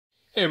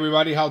Hey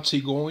everybody, how's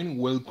it going?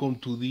 Welcome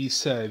to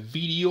this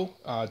video.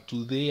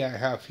 Today I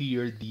have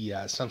here the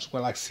Samsung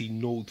Galaxy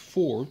Note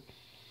 4,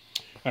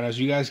 and as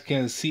you guys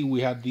can see, we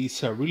have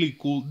this really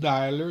cool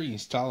dialer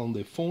installed on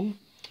the phone.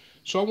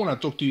 So I want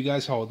to talk to you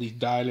guys about this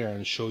dialer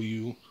and show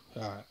you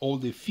all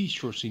the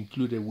features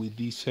included with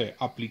this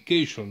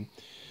application.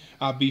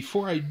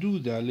 Before I do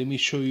that, let me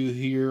show you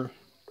here.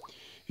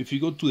 If you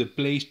go to the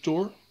Play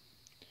Store,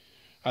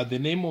 the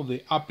name of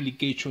the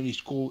application is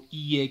called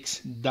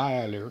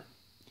Exdialer.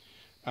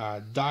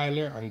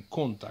 Dialer and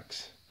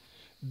contacts.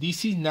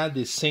 This is not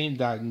the same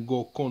that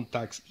Go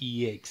Contacts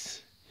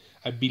EX.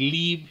 I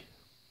believe,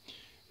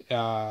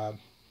 I'm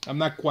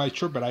not quite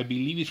sure, but I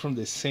believe it's from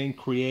the same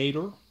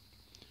creator,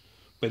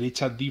 but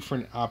it's a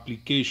different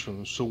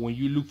application. So when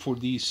you look for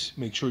this,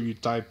 make sure you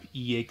type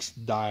EX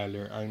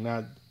Dialer and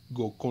not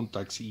Go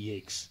Contacts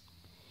EX.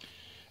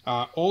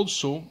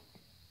 Also,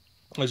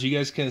 as you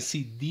guys can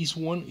see, this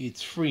one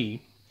it's free.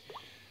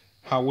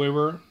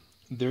 However,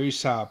 there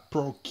is a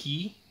pro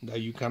key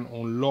that you can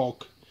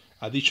unlock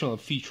additional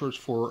features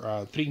for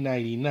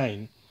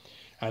 $3.99,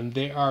 and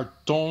there are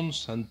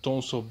tons and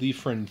tons of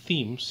different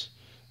themes.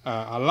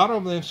 A lot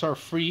of them are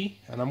free,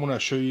 and I'm going to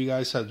show you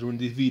guys during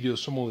this video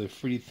some of the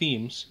free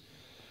themes,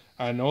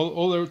 and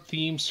all other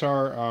themes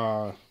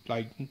are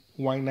like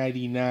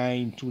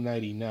 $1.99,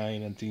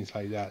 $2.99, and things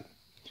like that.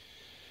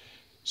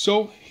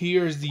 So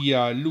here's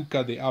the look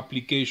at the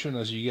application.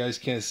 As you guys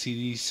can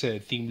see, this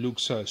theme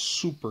looks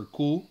super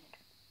cool.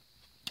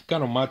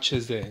 Kind of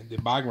matches the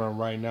background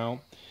right now.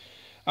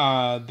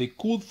 The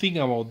cool thing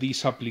about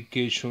this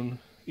application,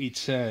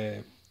 it's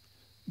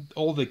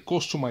all the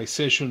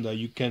customization that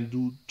you can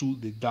do to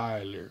the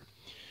dialer.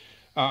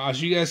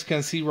 As you guys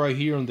can see right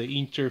here on the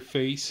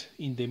interface,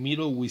 in the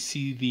middle we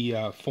see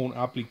the phone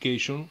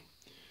application.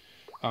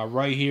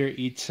 Right here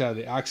it's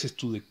the access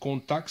to the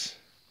contacts.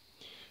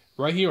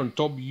 Right here on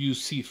top you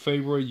see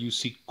favorite, you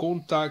see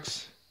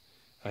contacts,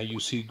 and you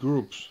see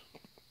groups.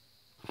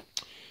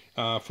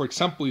 For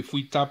example, if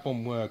we tap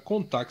on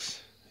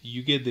contacts,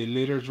 you get the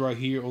letters right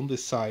here on the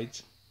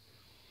sides.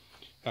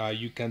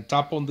 You can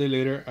tap on the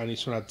letter and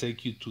it's going to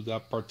take you to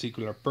that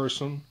particular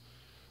person.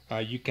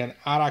 You can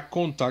add a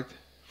contact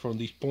from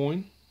this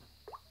point.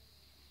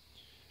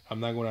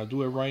 I'm not going to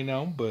do it right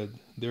now, but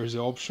there's the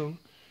option.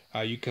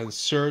 You can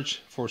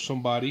search for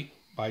somebody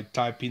by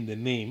typing the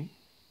name.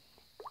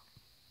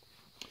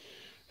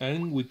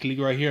 And we click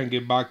right here and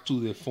get back to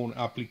the phone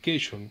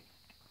application.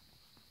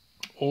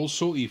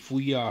 Also, if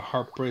we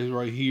hard press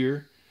right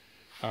here,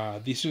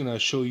 this is going to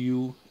show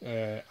you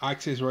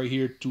access right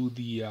here to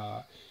the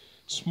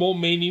small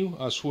menu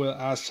as well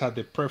as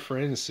the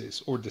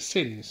preferences or the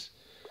settings.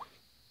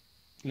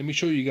 Let me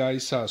show you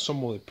guys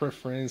some of the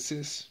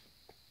preferences.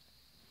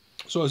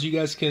 So as you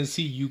guys can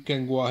see, you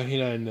can go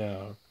ahead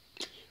and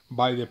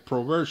buy the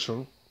Pro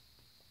version.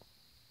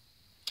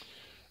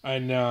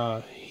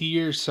 And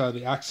here's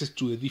the access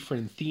to the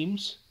different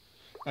themes.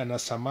 And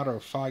as a matter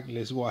of fact,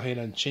 let's go ahead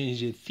and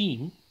change the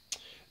theme.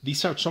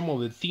 These are some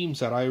of the themes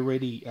that I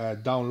already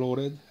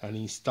downloaded and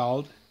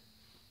installed.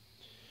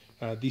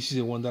 This is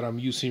the one that I'm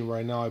using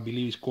right now. I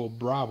believe it's called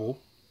Bravo.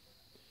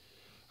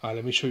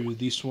 Let me show you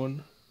this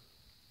one.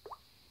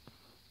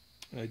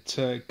 It's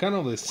kind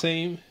of the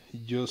same,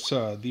 just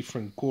a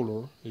different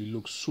color. It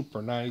looks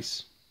super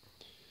nice.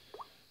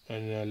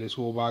 And let's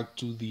go back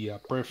to the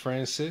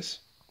preferences.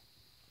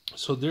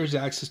 So there's the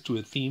access to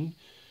a theme.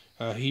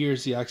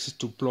 Here's the access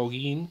to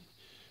plugin,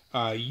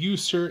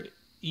 user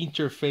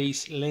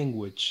interface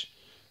language.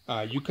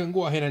 You can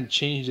go ahead and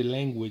change the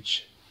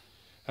language,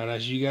 and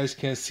as you guys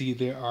can see,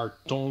 there are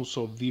tons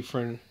of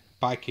different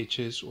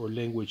packages or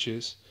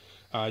languages.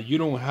 You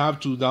don't have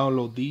to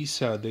download these,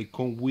 they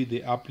come with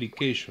the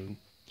application.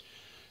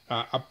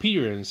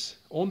 Appearance.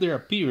 Under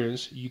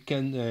appearance, you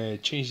can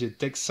change the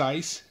text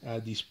size,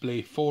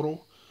 display photo,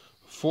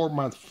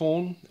 format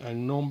font,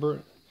 and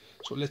number.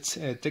 So let's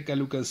take a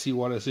look and see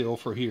what is the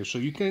offer here. So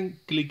you can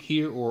click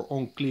here or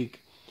unclick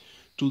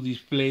to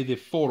display the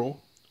photo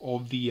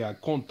of the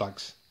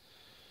contacts.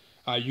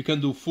 You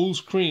can do full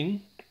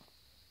screen.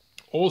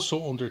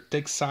 Also under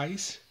text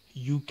size,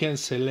 you can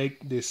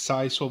select the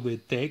size of the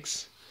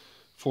text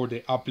for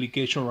the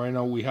application. Right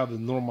now we have the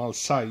normal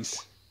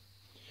size.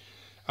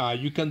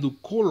 You can do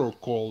color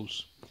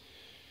calls.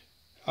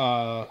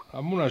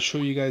 I'm gonna show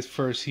you guys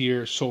first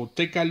here. So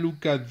take a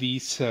look at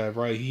this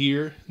right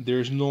here.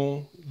 There's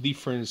no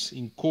difference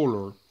in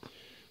color.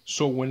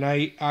 So when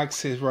I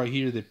access right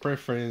here the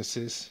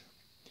preferences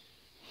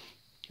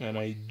and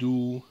I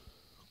do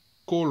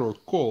color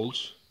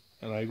calls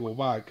and I go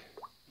back,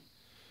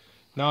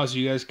 now as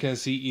you guys can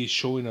see, it's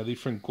showing a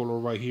different color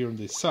right here on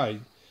the side.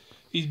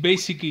 It's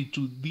basically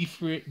to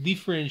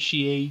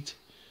differentiate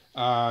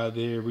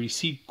the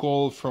received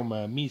call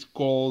from missed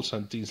calls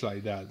and things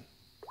like that.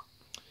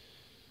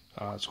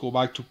 Let's go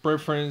back to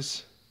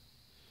preference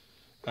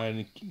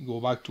and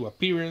go back to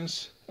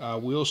appearance.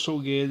 We also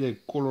get the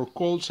color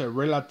calls, a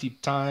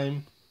relative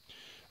time,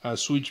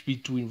 switch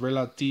between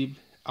relative,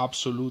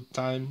 absolute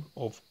time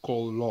of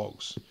call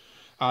logs.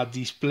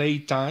 Display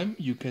time,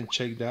 you can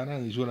check that,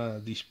 and it's gonna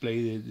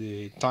display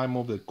the time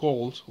of the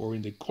calls or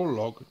in the call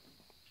log.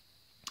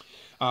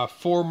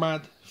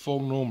 Format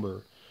phone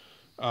number.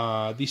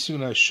 This is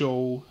gonna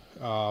show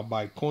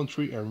by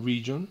country and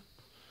region.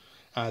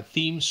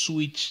 Theme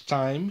switch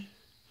time.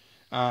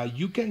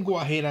 You can go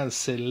ahead and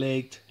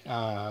select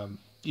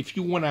if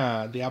you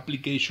wanna the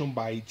application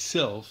by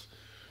itself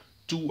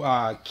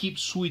to keep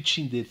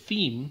switching the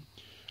theme.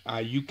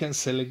 You can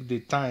select the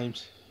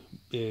times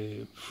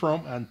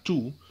from and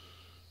to,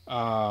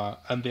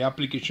 and the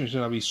application is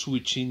going to be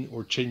switching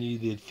or changing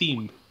the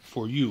theme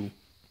for you.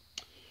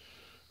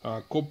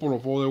 A couple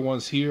of other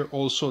ones here.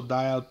 Also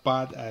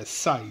Dialpad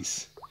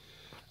size.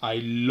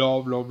 I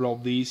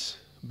love this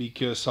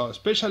because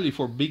especially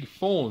for big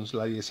phones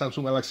like the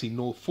Samsung Galaxy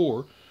Note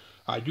 4,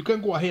 you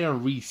can go ahead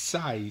and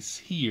resize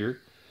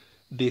here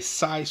the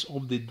size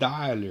of the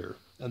dialer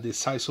and the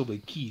size of the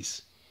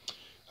keys.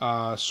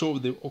 So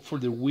for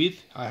the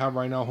width, I have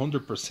right now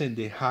 100%.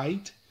 The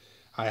height,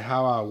 I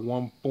have a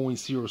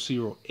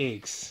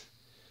 1.00x.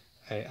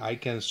 I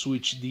can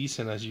switch this,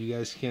 and as you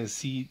guys can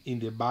see in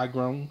the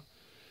background,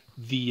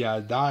 the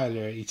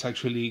dialer, it's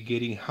actually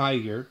getting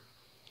higher.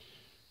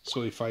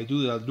 So if I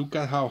do that, look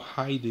at how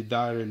high the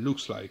dialer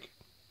looks like.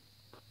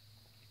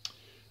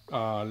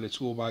 Let's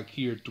go back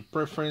here to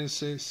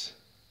preferences,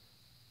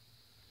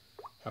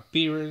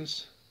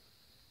 appearance.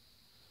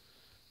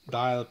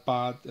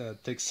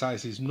 Dialpad text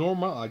size is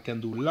normal. I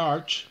can do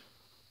large.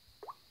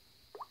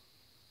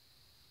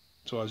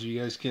 So as you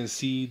guys can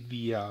see,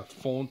 the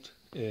font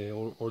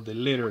or the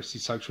letters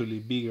is actually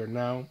bigger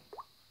now.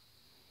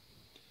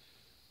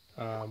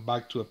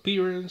 Back to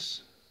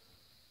appearance.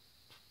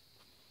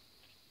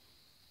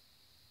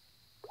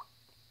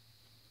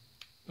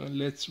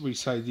 Let's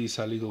resize this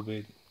a little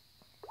bit.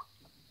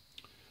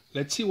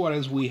 Let's see what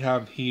else we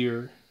have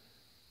here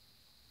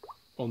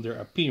under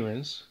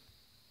appearance.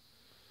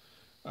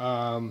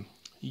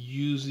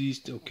 Use this,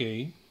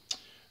 okay.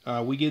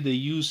 We get the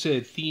use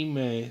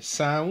theme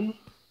sound,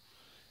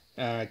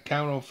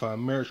 count of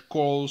merge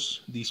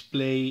calls,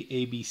 display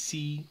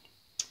ABC.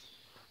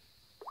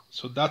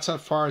 So that's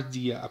as far as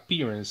the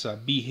appearance.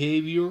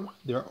 Behavior,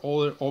 there are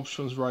other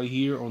options right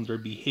here under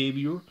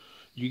behavior.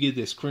 You get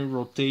the screen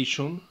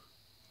rotation,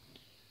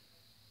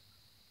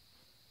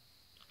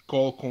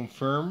 call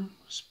confirm,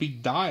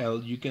 speed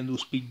dial. You can do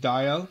speed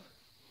dial.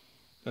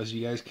 As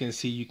you guys can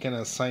see, you can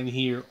assign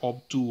here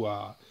up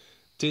to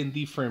 10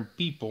 different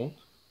people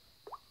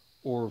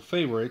or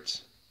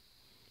favorites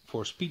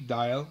for speed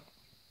dial.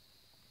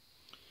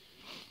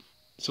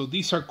 So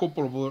these are a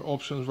couple of other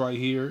options right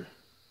here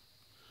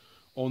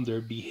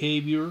under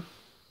behavior.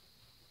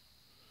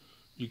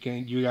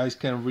 You guys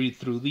can read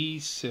through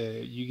these.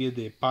 You get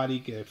the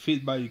haptic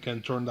feedback. You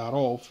can turn that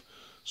off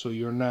so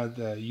you're not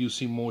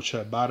using much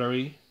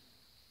battery.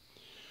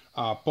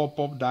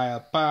 Pop-up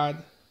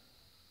Dialpad.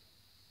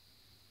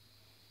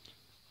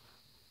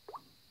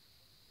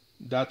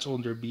 That's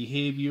under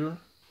behavior.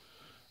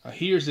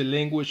 Here's the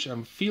language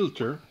and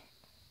filter.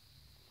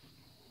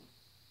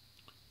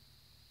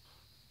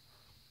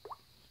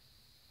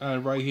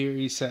 And right here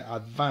is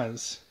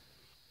advanced.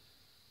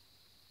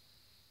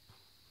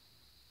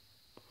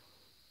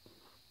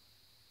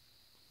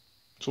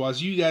 So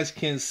as you guys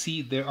can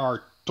see, there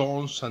are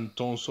tons and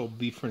tons of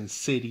different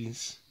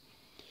settings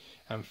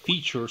and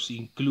features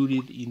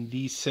included in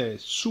this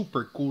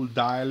super cool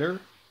dialer.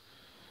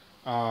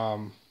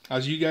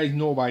 As you guys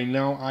know by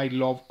now, I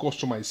love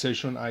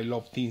customization. I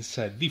love things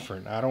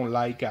different. I don't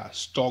like a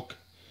stock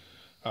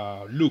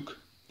look.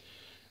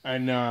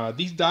 And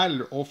this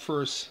dialer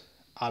offers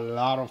a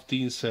lot of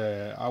things.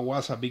 I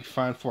was a big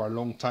fan for a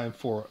long time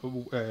for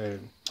the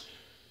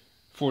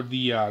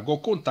Go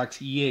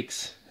Contacts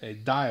EX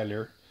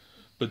dialer.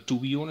 But to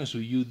be honest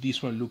with you,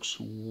 this one looks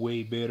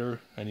way better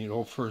and it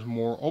offers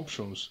more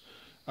options.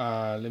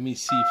 Let me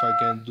see if I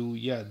can do,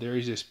 yeah, there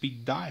is a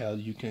speed dial.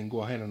 You can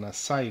go ahead and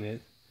assign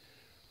it.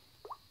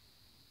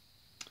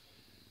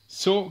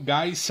 So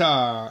guys,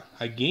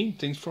 again,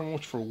 thanks very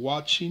much for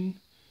watching.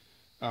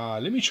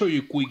 Let me show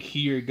you quick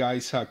here,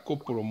 guys, a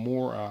couple of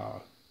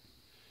more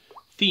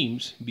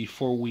themes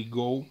before we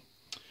go.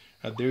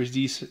 There's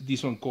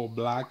this one called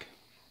black.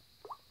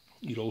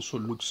 It also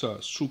looks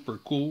super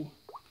cool.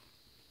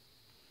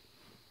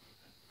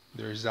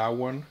 There's that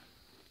one.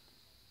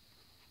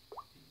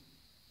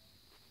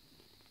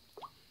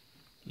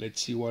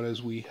 Let's see what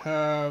else we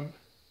have.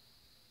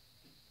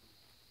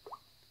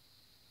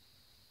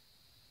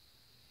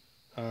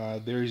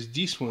 There's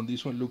this one.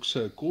 This one looks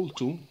cool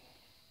too.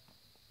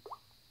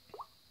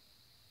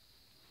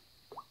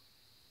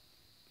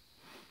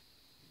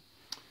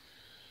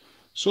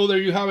 So there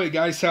you have it,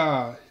 guys.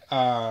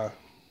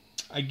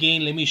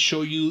 Again, let me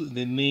show you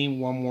the name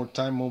one more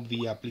time of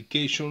the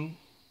application.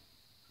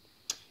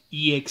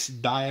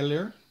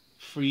 Exdialer,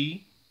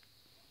 free.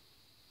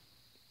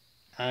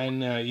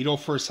 And it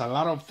offers a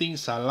lot of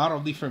things, a lot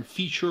of different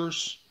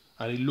features,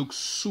 and it looks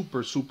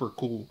super, super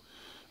cool.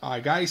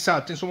 Guys,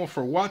 thanks so much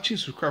for watching.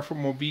 Subscribe for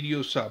more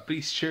videos.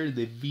 Please share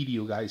the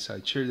video, guys.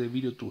 Share the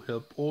video to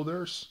help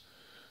others.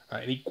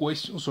 Any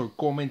questions or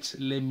comments,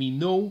 let me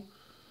know,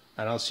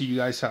 and I'll see you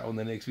guys on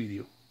the next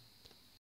video.